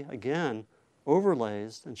 Really, again,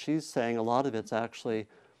 overlays, and she's saying a lot of it's actually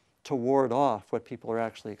to ward off what people are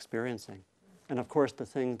actually experiencing. And of course, the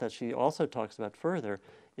thing that she also talks about further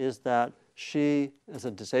is that she, as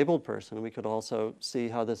a disabled person, we could also see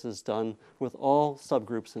how this is done with all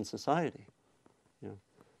subgroups in society.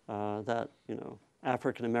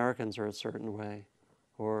 African Americans are a certain way,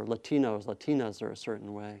 or Latinas are a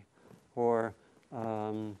certain way, or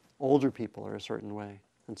older people are a certain way,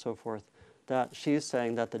 and so forth. That she's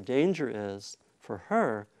saying that the danger is, for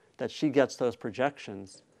her, that she gets those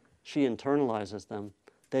projections, she internalizes them,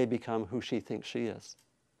 they become who she thinks she is.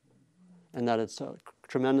 And that it's a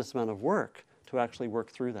tremendous amount of work to actually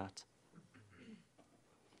work through that.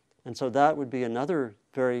 And so that would be another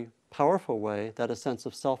very powerful way that a sense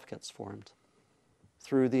of self gets formed,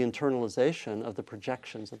 through the internalization of the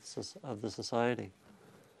projections of the society.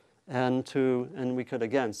 And we could,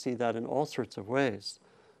 again, see that in all sorts of ways.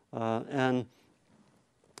 And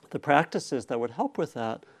the practices that would help with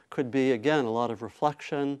that could be, again, a lot of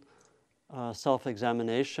reflection,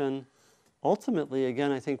 self-examination. Ultimately,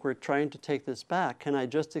 again, I think we're trying to take this back. Can I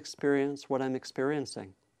just experience what I'm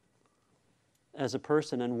experiencing as a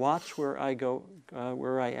person and watch where I go,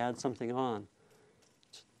 where I add something on?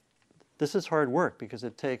 This is hard work because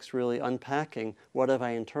it takes really unpacking what have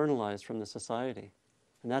I internalized from the society.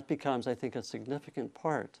 And that becomes, I think, a significant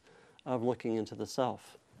part of looking into the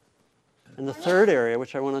self. And the third area,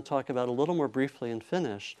 which I want to talk about a little more briefly and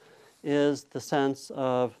finish, is the sense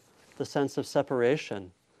of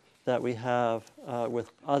separation that we have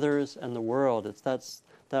with others and the world. It's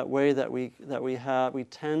that way that we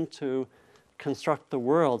tend to construct the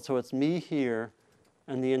world so it's me here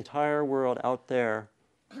and the entire world out there,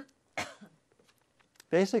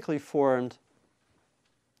 basically formed,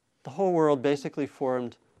 the whole world basically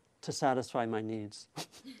formed to satisfy my needs.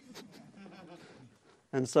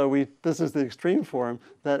 And so this is the extreme form,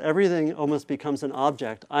 that everything almost becomes an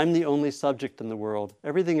object. I'm the only subject in the world.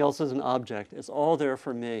 Everything else is an object. It's all there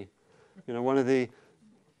for me. Everything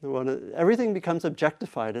becomes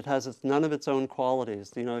objectified. It has none of its own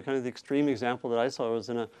qualities. Kind of the extreme example that I saw was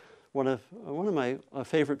in one of my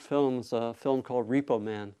favorite films, a film called Repo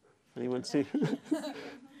Man. Anyone see?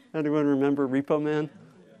 Anyone remember Repo Man?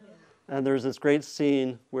 And there's this great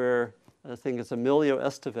scene where I think it's Emilio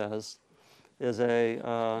Estevez is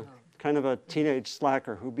a kind of a teenage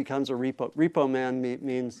slacker who becomes a repo. Repo man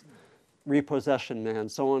means repossession man,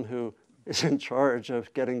 someone who is in charge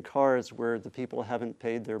of getting cars where the people haven't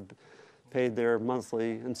paid their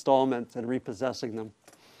monthly installments and repossessing them.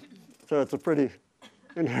 So it's a pretty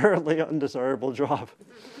inherently undesirable job.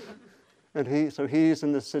 And he's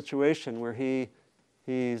in this situation where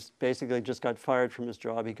he's basically just got fired from his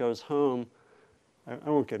job. He goes home.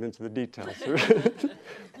 I won't get into the details.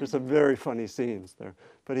 There's some very funny scenes there.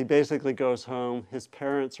 But he basically goes home. His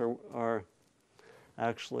parents are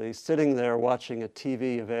actually sitting there watching a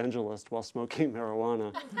TV evangelist while smoking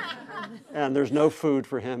marijuana. And there's no food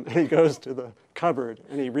for him. And he goes to the cupboard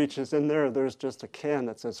and he reaches in there. There's just a can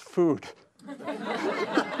that says food.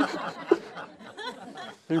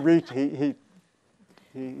 He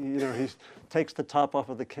takes the top off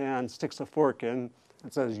of the can, sticks a fork in,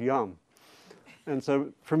 and says yum. And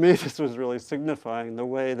so for me, this was really signifying the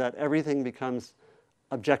way that everything becomes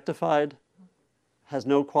objectified, has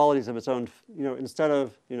no qualities of its own. Instead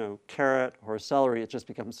of carrot or celery, it just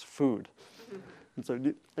becomes food. And so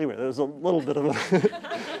anyway, there's a little bit of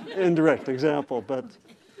an indirect example, but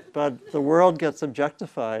the world gets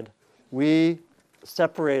objectified. We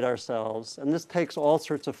separate ourselves, and this takes all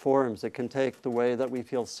sorts of forms. It can take the way that we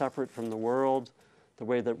feel separate from the world, the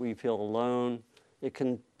way that we feel alone, It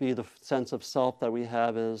can be the sense of self that we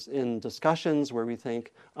have is in discussions where we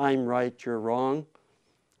think, I'm right, you're wrong,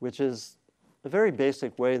 which is a very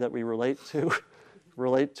basic way that we relate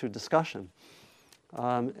to discussion.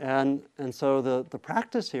 And so the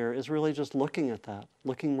practice here is really just looking at that,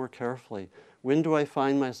 looking more carefully. When do I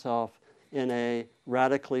find myself in a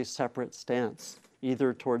radically separate stance,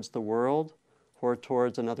 either towards the world or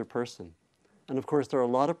towards another person? And of course, there are a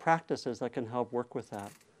lot of practices that can help work with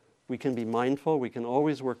that. We can be mindful. We can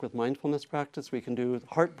always work with mindfulness practice. We can do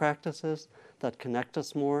heart practices that connect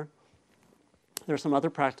us more. There are some other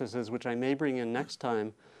practices which I may bring in next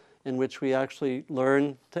time, in which we actually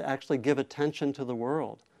learn to actually give attention to the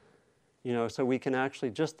world. So we can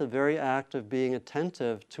actually, just the very act of being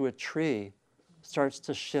attentive to a tree starts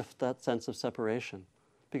to shift that sense of separation.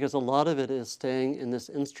 Because a lot of it is staying in this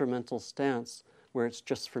instrumental stance where it's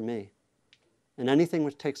just for me. And anything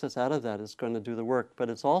which takes us out of that is going to do the work. But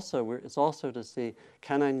it's also to see,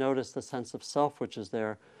 can I notice the sense of self which is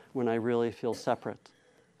there when I really feel separate?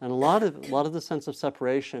 And a lot of the sense of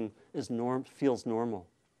separation feels normal.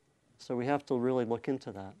 So we have to really look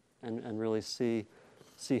into that and really see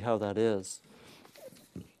how that is.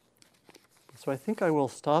 So I think I will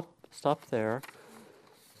stop there.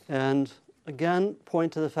 And again,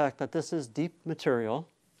 point to the fact that this is deep material.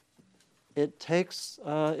 It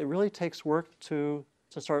really takes work to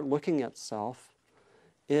start looking at self.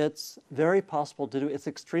 It's very possible to do. It's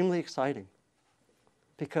extremely exciting,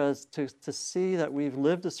 because to see that we've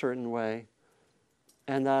lived a certain way,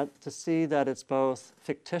 and that to see that it's both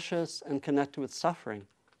fictitious and connected with suffering,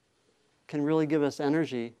 can really give us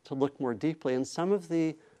energy to look more deeply. And some of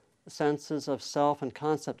the senses of self and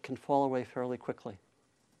concept can fall away fairly quickly.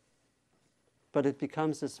 But it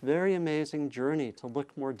becomes this very amazing journey to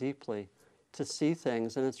look more deeply, to see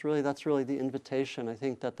things. And that's really the invitation, I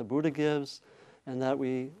think, that the Buddha gives and that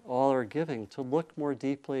we all are giving, to look more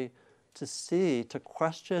deeply, to see, to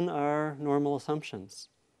question our normal assumptions.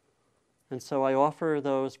 And so I offer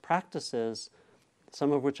those practices,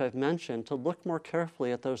 some of which I've mentioned, to look more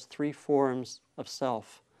carefully at those three forms of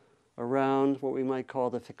self, around what we might call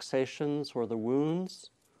the fixations or the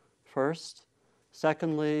wounds, first.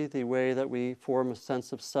 Secondly, the way that we form a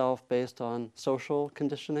sense of self based on social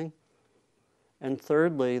conditioning. And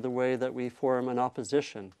thirdly, the way that we form an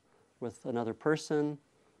opposition with another person,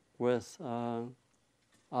 with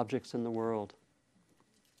objects in the world.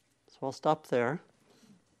 So I'll stop there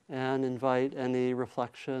and invite any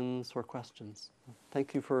reflections or questions.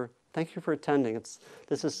 Thank you for attending.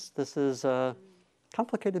 This is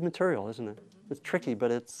complicated material, isn't it? It's tricky,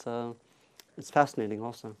 but it's fascinating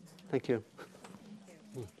also. Thank you.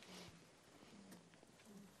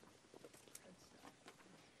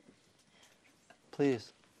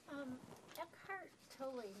 Please. Eckhart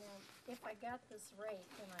Tolle, now, if I got this right,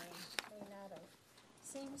 and I may not have,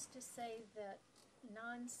 seems to say that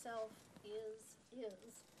non-self is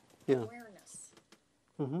awareness.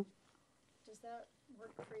 Mm-hmm. Does that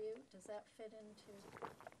work for you? Does that fit into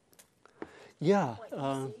Yeah. what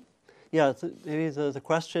you see? Yeah. Maybe the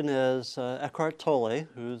question is Eckhart Tolle,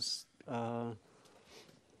 whose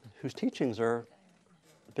teachings are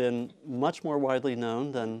been much more widely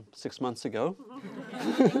known than 6 months ago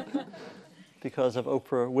because of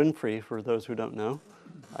Oprah Winfrey, for those who don't know.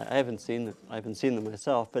 I haven't seen them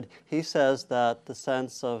myself, but he says that the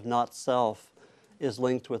sense of not self is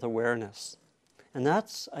linked with awareness. And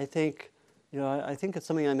that's, I think it's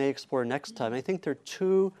something I may explore next time. I think there are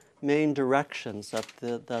two main directions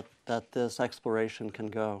that this exploration can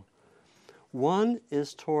go. One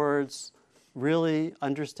is towards really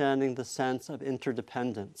understanding the sense of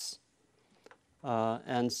interdependence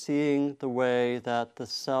and seeing the way that the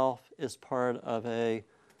self is part of a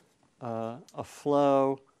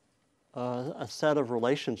flow, a set of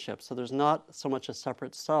relationships. So there's not so much a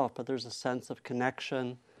separate self, but there's a sense of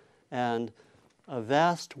connection and a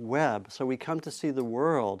vast web. So we come to see the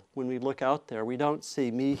world when we look out there. We don't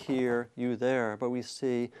see me here, you there, but we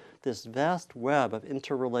see this vast web of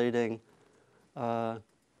interrelating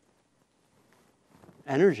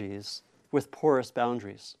energies with porous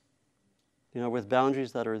boundaries, with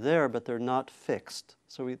boundaries that are there, but they're not fixed.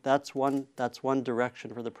 So that's one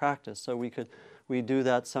direction for the practice. So we do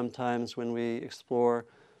that sometimes when we explore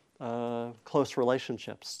close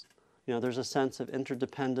relationships. There's a sense of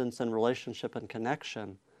interdependence and relationship and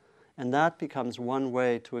connection, and that becomes one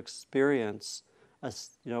way to experience a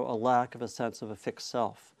lack of a sense of a fixed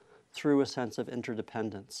self through a sense of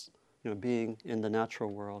interdependence, being in the natural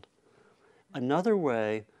world. Another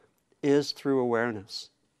way is through awareness.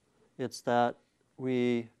 It's that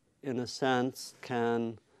we, in a sense,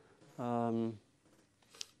 can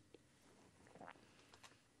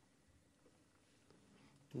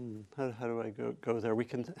How do I go there? We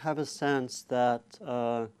can have a sense that,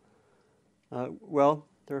 well,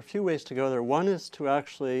 there are a few ways to go there. One is to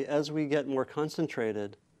actually, as we get more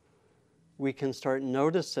concentrated, we can start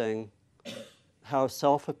noticing how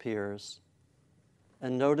self appears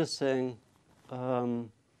and noticing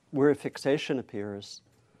where fixation appears.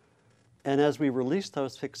 And as we release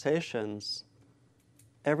those fixations,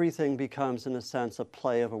 everything becomes, in a sense, a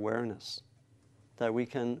play of awareness. That we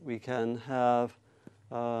can have,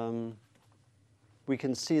 we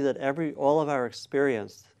can see that all of our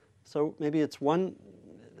experience. So maybe it's one.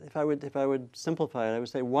 If I would simplify it, I would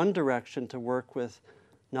say one direction to work with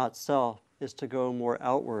not self is to go more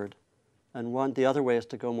outward, and the other way is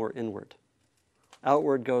to go more inward.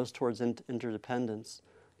 Outward goes towards interdependence.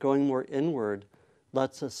 Going more inward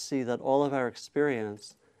lets us see that all of our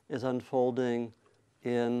experience is unfolding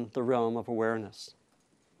in the realm of awareness.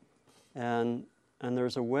 And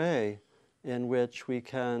there's a way in which we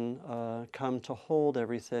can come to hold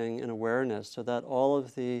everything in awareness so that all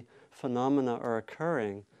of the phenomena are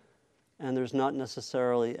occurring and there's not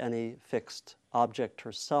necessarily any fixed object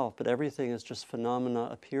or self, but everything is just phenomena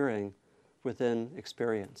appearing within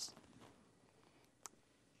experience.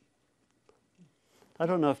 I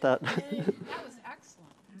don't know if that... That was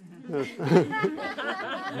excellent.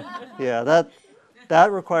 Yeah,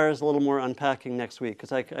 that requires a little more unpacking next week,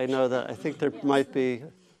 because I know that I think there might be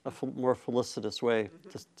a more felicitous way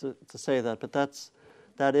to say that, but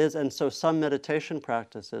that is, and so some meditation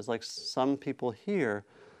practices, like some people here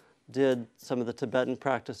did some of the Tibetan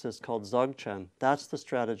practices called Dzogchen. That's the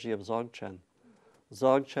strategy of Dzogchen.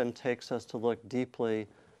 Dzogchen takes us to look deeply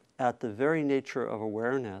at the very nature of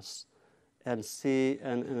awareness and see,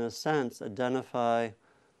 and in a sense, identify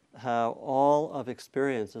how all of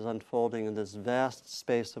experience is unfolding in this vast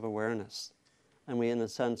space of awareness. And we, in a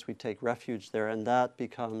sense, we take refuge there, and that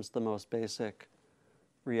becomes the most basic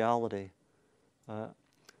reality.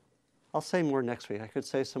 I'll say more next week. I could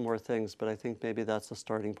say some more things, but I think maybe that's the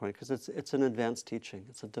starting point, because it's an advanced teaching.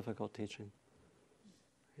 It's a difficult teaching.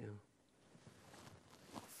 Yeah.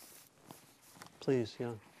 Please, yeah.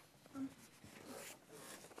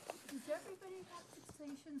 Does everybody have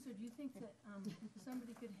fixations, or do you think that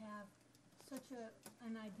somebody could have such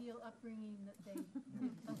an ideal upbringing that they...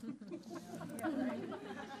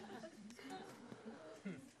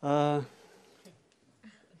 Yeah, right?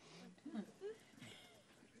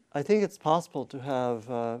 I think it's possible to have,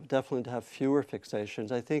 definitely to have fewer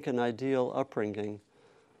fixations. I think an ideal upbringing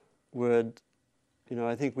would,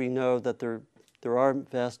 I think we know that there are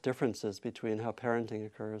vast differences between how parenting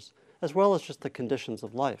occurs, as well as just the conditions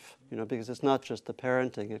of life, because it's not just the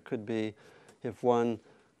parenting. It could be if one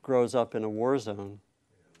grows up in a war zone,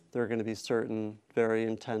 there are going to be certain very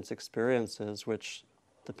intense experiences which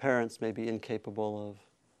the parents may be incapable of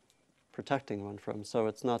protecting one from. So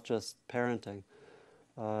it's not just parenting.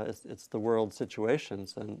 It's the world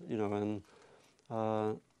situations, and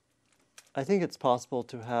I think it's possible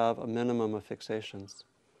to have a minimum of fixations,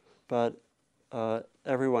 but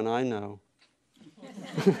everyone I know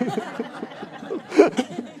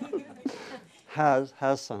has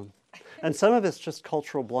some, and some of it's just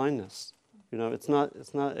cultural blindness. It's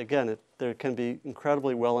not. Again, there can be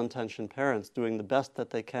incredibly well-intentioned parents doing the best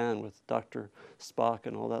that they can with Dr. Spock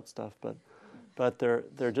and all that stuff, but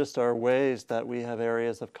there just are ways that we have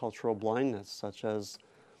areas of cultural blindness, such as,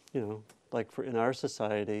 like in our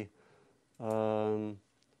society,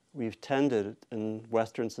 we've tended in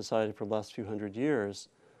Western society for the last few hundred years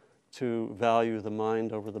to value the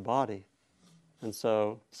mind over the body. And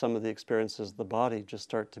so some of the experiences of the body just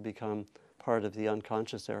start to become part of the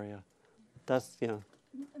unconscious area. That's,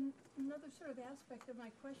 Another sort of aspect of my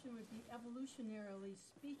question would be evolutionarily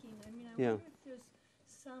speaking. I Yeah. wonder if there's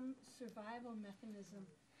some survival mechanism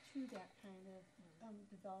to that kind of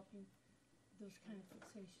developing those kind of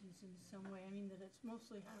fixations in some way. That it's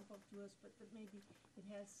mostly harmful to us, but that maybe it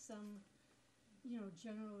has some,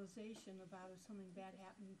 generalization about if something bad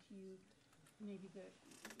happened to you, maybe that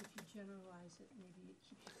if you generalize it, maybe it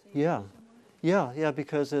keeps you safe. Yeah. Yeah,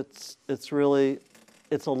 because it's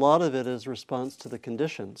a lot of it is response to the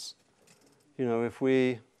conditions. If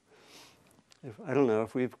we've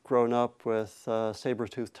grown up with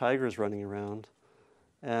saber-toothed tigers running around,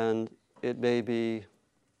 and it may be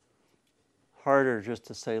harder just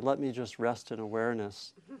to say, let me just rest in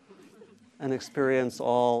awareness and experience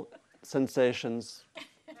all sensations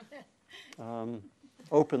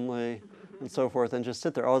openly and so forth, and just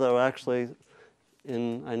sit there. Although actually,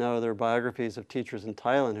 I know there are biographies of teachers in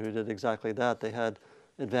Thailand who did exactly that. They had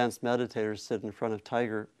advanced meditators sit in front of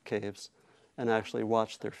tiger caves and actually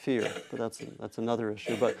watch their fear. But that's another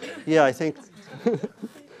issue. But yeah, I think,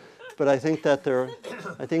 but I think that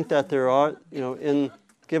there are,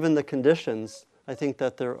 given the conditions, I think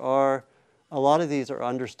that there are, a lot of these are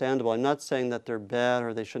understandable. I'm not saying that they're bad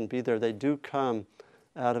or they shouldn't be there. They do come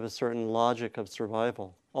out of a certain logic of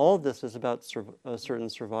survival. All of this is about a certain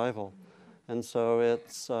survival. And so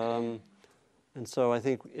I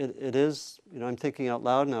think it is, I'm thinking out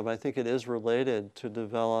loud now, but I think it is related to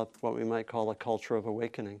develop what we might call a culture of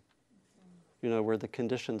awakening, where the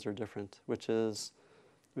conditions are different, which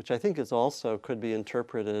I think is also could be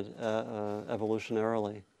interpreted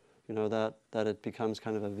evolutionarily, that it becomes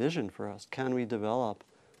kind of a vision for us. Can we develop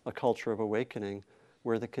a culture of awakening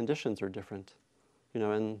where the conditions are different?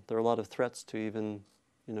 And there are a lot of threats to even,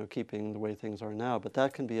 keeping the way things are now, but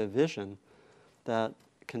that can be a vision that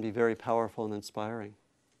can be very powerful and inspiring.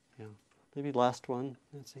 Yeah. Maybe last one,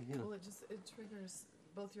 Nancy. Yeah. Well, it triggers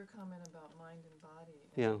both your comment about mind and body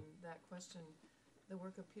Yeah. and that question, the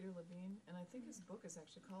work of Peter Levine, and I think his book is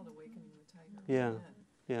actually called Awakening the Tiger Yeah. Within.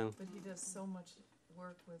 Yeah. But he does so much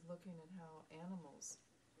work with looking at how animals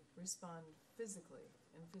respond physically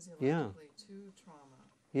and physiologically to trauma.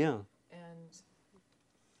 Yeah. And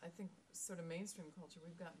I think sort of mainstream culture,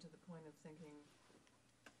 we've gotten to the point of thinking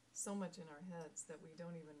so much in our heads that we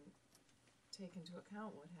don't even take into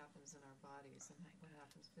account what happens in our bodies and what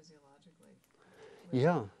happens physiologically. with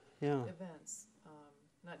Yeah. Yeah. Events,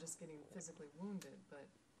 not just getting physically wounded, but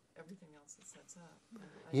everything else that sets up. And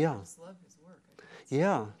Yeah. I just love his work. I think it's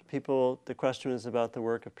Yeah. The question is about the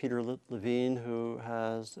work of Peter Levine, who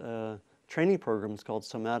has training programs called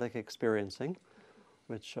Somatic Experiencing,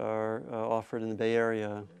 which are offered in the Bay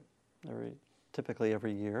Area typically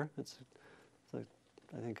every year.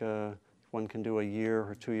 I think one can do a year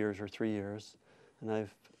or 2 years or 3 years. And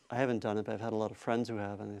I haven't done it, but I've had a lot of friends who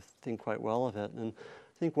have, and they think quite well of it. And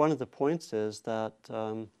I think one of the points is that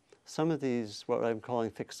some of these, what I'm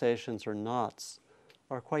calling fixations or knots,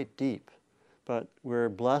 are quite deep. But we're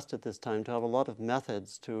blessed at this time to have a lot of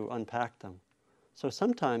methods to unpack them. So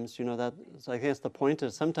sometimes, I guess the point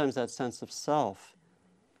is sometimes that sense of self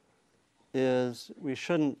is,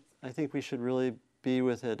 I think we should really be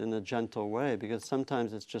with it in a gentle way, because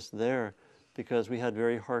sometimes it's just there because we had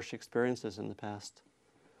very harsh experiences in the past.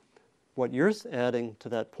 What you're adding to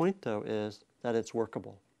that point, though, is that it's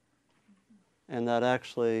workable. And that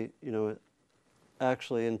actually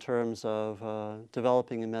in terms of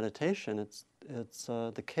developing in meditation, it's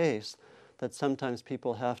the case that sometimes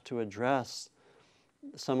people have to address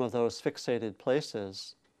some of those fixated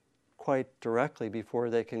places quite directly before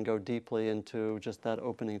they can go deeply into just that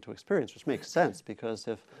opening to experience, which makes sense, because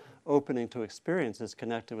if opening to experience is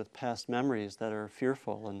connected with past memories that are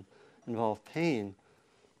fearful and involve pain,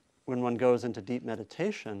 when one goes into deep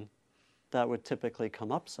meditation, that would typically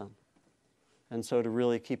come up some. And so to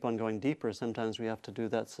really keep on going deeper, sometimes we have to do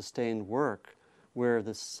that sustained work where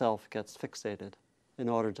the self gets fixated in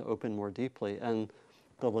order to open more deeply. And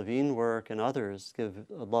the Levine work and others give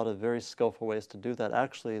a lot of very skillful ways to do that,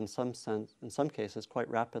 actually in some cases quite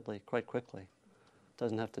rapidly, quite quickly. It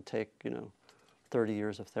doesn't have to take, 30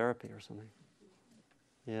 years of therapy or something.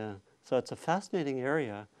 Yeah, so it's a fascinating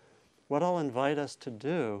area. What I'll invite us to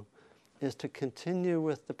do is to continue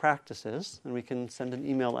with the practices, and we can send an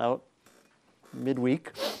email out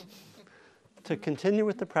midweek, to continue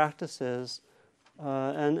with the practices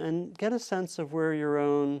and get a sense of where your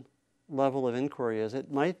own level of inquiry is.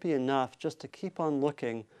 It might be enough just to keep on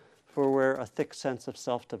looking for where a thick sense of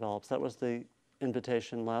self develops. That was the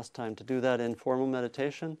invitation last time, to do that in formal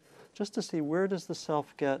meditation, just to see where does the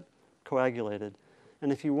self get coagulated.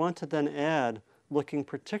 And if you want to then add, looking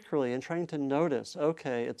particularly and trying to notice,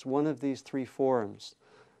 okay, it's one of these three forms.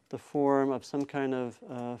 The form of some kind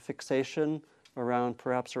of fixation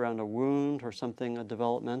perhaps around a wound or something, a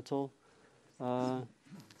developmental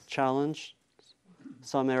challenge,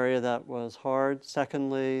 some area that was hard.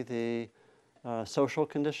 Secondly, the social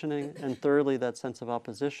conditioning. And thirdly, that sense of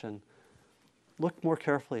opposition. Look more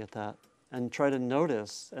carefully at that and try to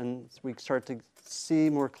notice, and we start to see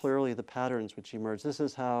more clearly the patterns which emerge. This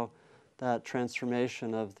is how that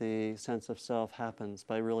transformation of the sense of self happens,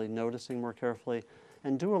 by really noticing more carefully,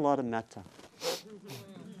 and do a lot of metta,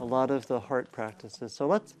 a lot of the heart practices. So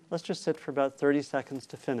let's just sit for about 30 seconds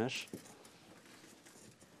to finish.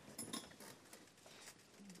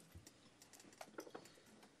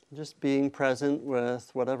 Just being present with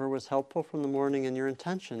whatever was helpful from the morning and your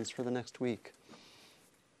intentions for the next week.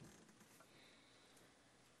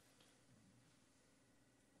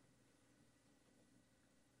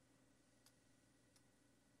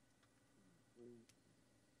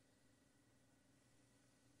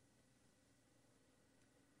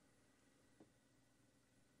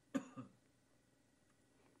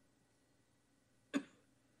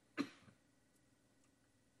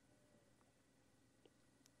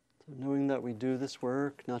 knowing that we do this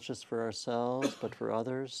work not just for ourselves but for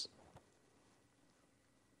others.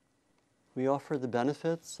 We offer the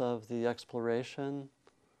benefits of the exploration,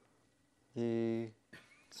 the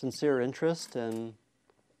sincere interest in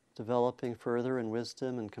developing further in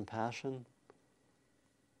wisdom and compassion.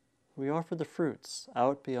 We offer the fruits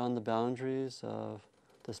out beyond the boundaries of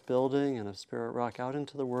this building and of Spirit Rock, out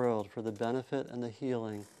into the world for the benefit and the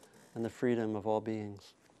healing and the freedom of all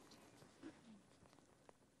beings.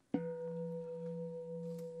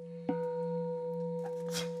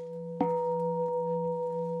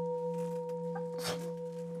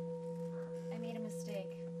 I made a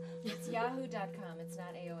mistake. It's yahoo.com, it's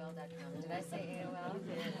not AOL.com. Did I say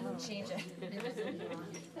AOL? Change it.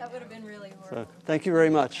 That would have been really horrible. So, thank you very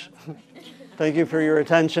much. Thank you for your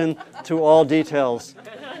attention to all details.